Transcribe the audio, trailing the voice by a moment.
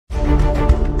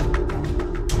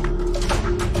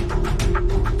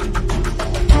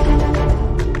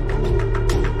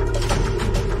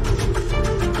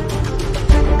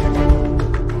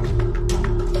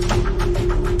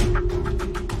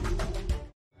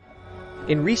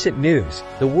In recent news,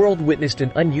 the world witnessed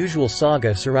an unusual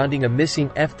saga surrounding a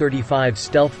missing F-35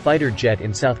 stealth fighter jet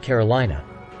in South Carolina.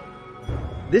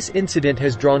 This incident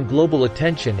has drawn global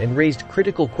attention and raised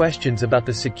critical questions about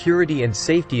the security and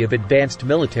safety of advanced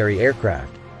military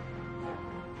aircraft.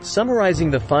 Summarizing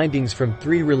the findings from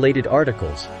 3 related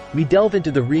articles, we delve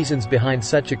into the reasons behind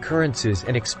such occurrences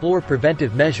and explore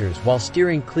preventive measures while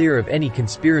steering clear of any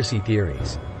conspiracy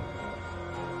theories.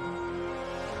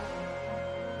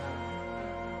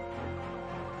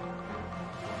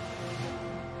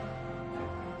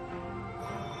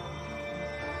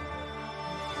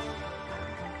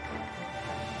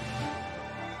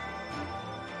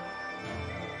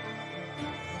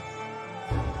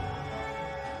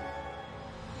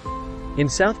 In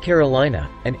South Carolina,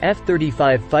 an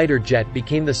F-35 fighter jet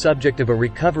became the subject of a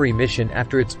recovery mission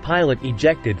after its pilot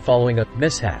ejected following a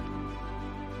mishap.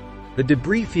 The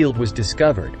debris field was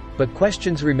discovered, but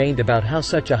questions remained about how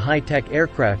such a high-tech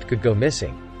aircraft could go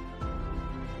missing.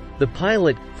 The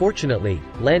pilot, fortunately,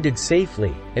 landed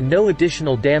safely, and no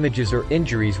additional damages or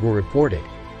injuries were reported.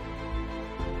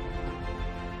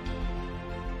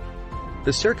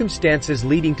 The circumstances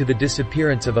leading to the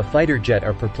disappearance of a fighter jet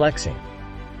are perplexing.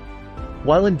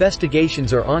 While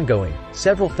investigations are ongoing,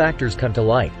 several factors come to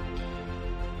light.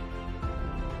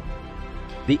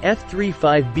 The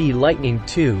F-35B Lightning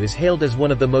II is hailed as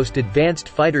one of the most advanced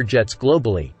fighter jets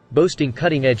globally, boasting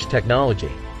cutting-edge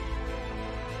technology.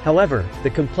 However,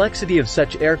 the complexity of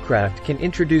such aircraft can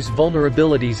introduce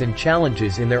vulnerabilities and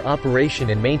challenges in their operation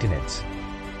and maintenance.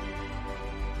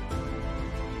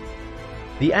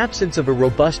 The absence of a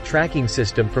robust tracking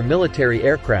system for military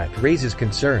aircraft raises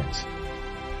concerns.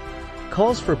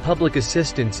 Calls for public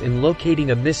assistance in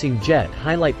locating a missing jet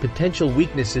highlight potential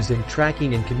weaknesses in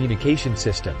tracking and communication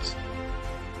systems.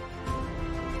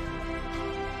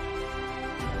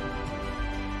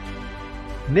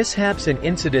 Mishaps and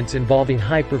incidents involving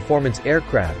high-performance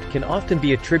aircraft can often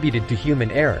be attributed to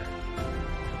human error,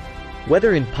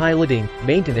 whether in piloting,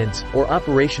 maintenance, or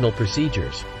operational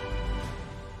procedures.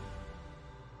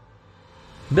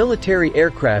 Military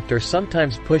aircraft are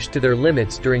sometimes pushed to their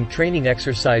limits during training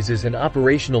exercises and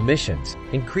operational missions,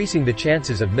 increasing the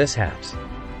chances of mishaps.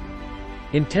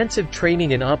 Intensive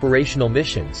training and operational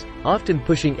missions, often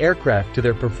pushing aircraft to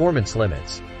their performance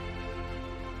limits,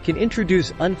 can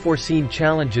introduce unforeseen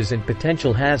challenges and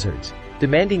potential hazards,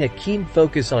 demanding a keen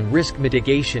focus on risk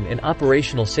mitigation and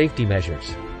operational safety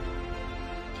measures.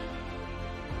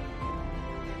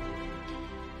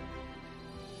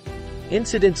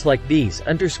 Incidents like these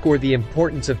underscore the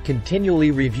importance of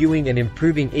continually reviewing and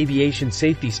improving aviation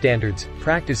safety standards,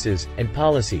 practices, and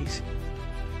policies.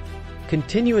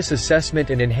 Continuous assessment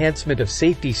and enhancement of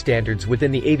safety standards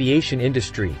within the aviation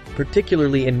industry,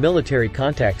 particularly in military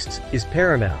contexts, is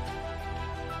paramount.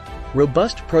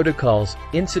 Robust protocols,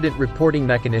 incident reporting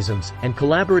mechanisms, and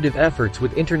collaborative efforts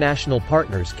with international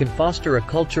partners can foster a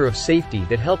culture of safety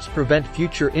that helps prevent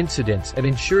future incidents and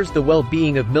ensures the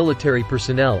well-being of military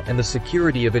personnel and the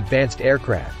security of advanced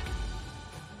aircraft.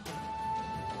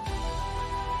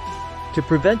 To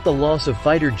prevent the loss of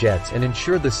fighter jets and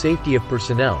ensure the safety of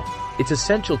personnel, it's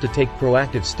essential to take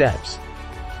proactive steps.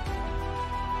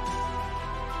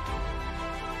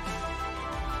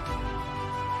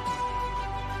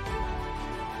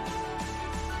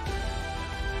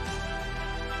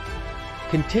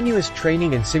 Continuous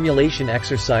training and simulation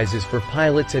exercises for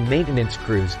pilots and maintenance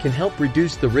crews can help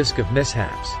reduce the risk of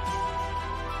mishaps.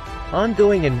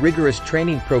 Ongoing and rigorous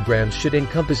training programs should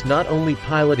encompass not only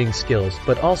piloting skills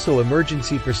but also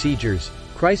emergency procedures,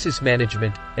 crisis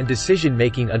management, and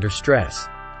decision-making under stress.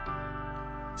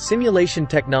 Simulation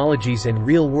technologies and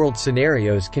real-world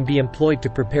scenarios can be employed to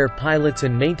prepare pilots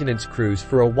and maintenance crews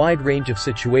for a wide range of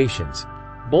situations,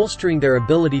 bolstering their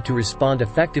ability to respond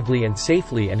effectively and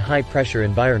safely in high-pressure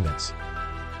environments.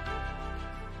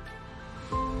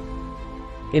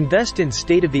 Invest in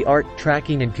state-of-the-art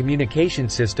tracking and communication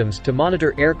systems to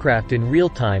monitor aircraft in real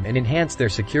time and enhance their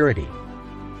security.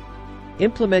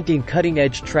 Implementing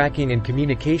cutting-edge tracking and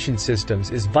communication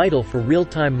systems is vital for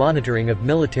real-time monitoring of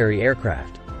military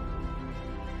aircraft.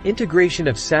 Integration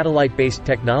of satellite-based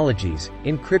technologies,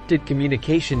 encrypted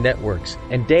communication networks,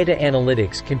 and data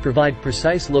analytics can provide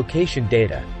precise location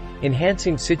data,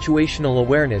 enhancing situational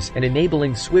awareness and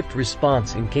enabling swift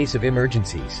response in case of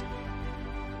emergencies.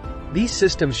 These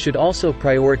systems should also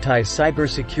prioritize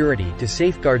cybersecurity to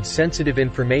safeguard sensitive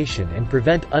information and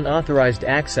prevent unauthorized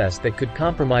access that could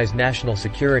compromise national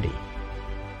security.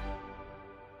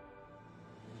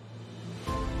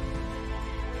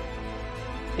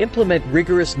 Implement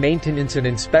rigorous maintenance and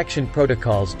inspection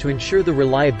protocols to ensure the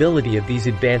reliability of these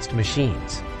advanced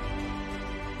machines.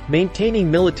 Maintaining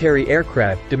military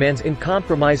aircraft demands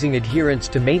uncompromising adherence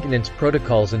to maintenance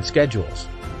protocols and schedules.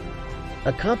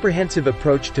 A comprehensive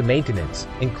approach to maintenance,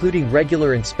 including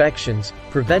regular inspections,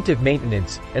 preventive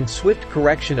maintenance, and swift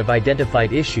correction of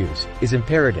identified issues, is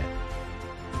imperative.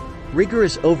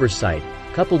 Rigorous oversight,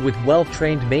 coupled with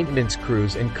well-trained maintenance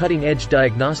crews and cutting-edge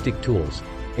diagnostic tools,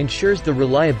 ensures the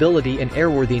reliability and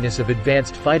airworthiness of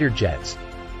advanced fighter jets,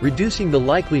 reducing the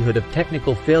likelihood of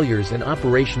technical failures and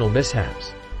operational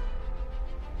mishaps.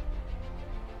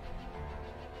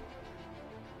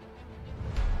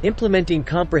 Implementing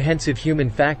comprehensive human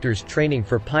factors training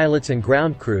for pilots and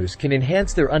ground crews can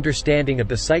enhance their understanding of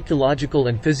the psychological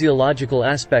and physiological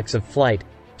aspects of flight,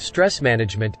 stress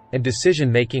management, and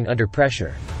decision-making under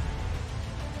pressure.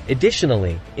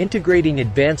 Additionally, integrating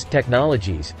advanced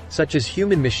technologies, such as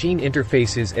human-machine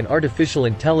interfaces and artificial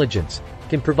intelligence,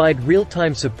 can provide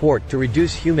real-time support to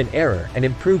reduce human error and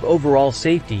improve overall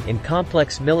safety in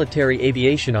complex military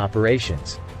aviation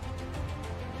operations.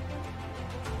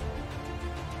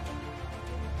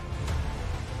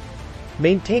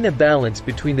 Maintain a balance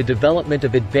between the development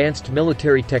of advanced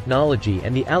military technology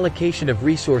and the allocation of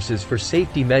resources for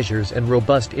safety measures and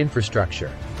robust infrastructure.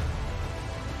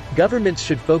 Governments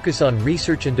should focus on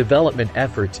research and development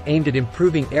efforts aimed at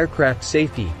improving aircraft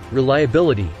safety,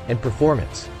 reliability, and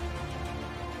performance.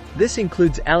 This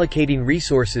includes allocating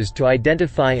resources to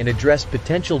identify and address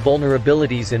potential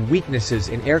vulnerabilities and weaknesses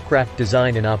in aircraft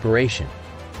design and operation.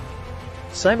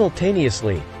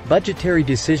 Simultaneously, budgetary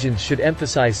decisions should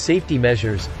emphasize safety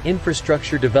measures,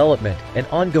 infrastructure development, and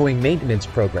ongoing maintenance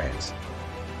programs.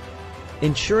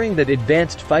 Ensuring that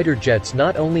advanced fighter jets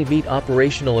not only meet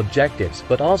operational objectives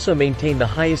but also maintain the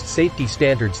highest safety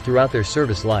standards throughout their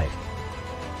service life.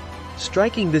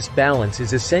 Striking this balance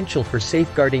is essential for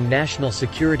safeguarding national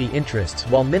security interests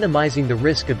while minimizing the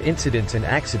risk of incidents and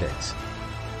accidents.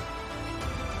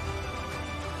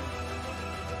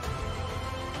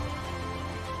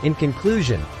 In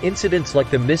conclusion, incidents like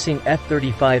the missing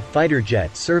F-35 fighter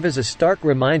jet serve as a stark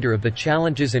reminder of the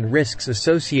challenges and risks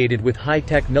associated with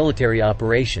high-tech military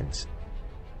operations.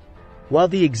 While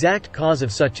the exact cause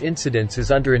of such incidents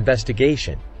is under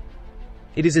investigation,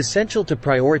 it is essential to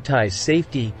prioritize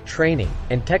safety, training,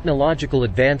 and technological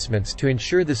advancements to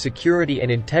ensure the security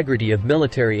and integrity of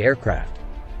military aircraft.